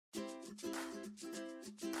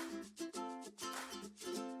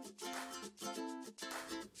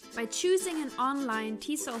By choosing an online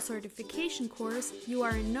TESOL certification course, you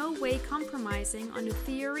are in no way compromising on the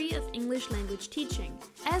theory of English language teaching,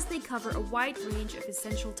 as they cover a wide range of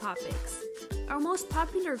essential topics. Our most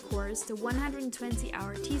popular course, the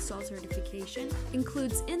 120-hour TESOL certification,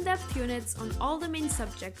 includes in-depth units on all the main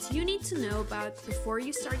subjects you need to know about before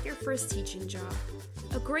you start your first teaching job.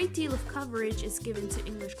 A great deal of coverage is given to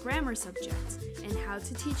English grammar subjects and how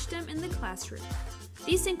to teach them in the classroom.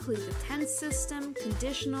 These include the tense system,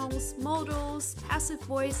 conditionals, modals, passive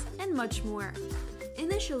voice, and much more.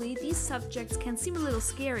 Initially, these subjects can seem a little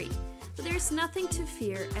scary, but there's nothing to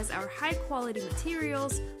fear as our high-quality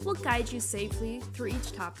materials will guide you safely through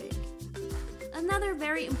each topic. Another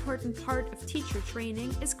very important part of teacher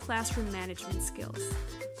training is classroom management skills.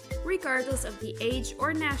 Regardless of the age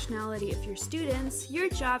or nationality of your students, your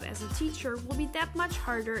job as a teacher will be that much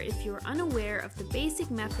harder if you're unaware of the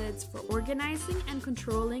basic methods for organizing and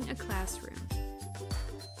controlling a classroom.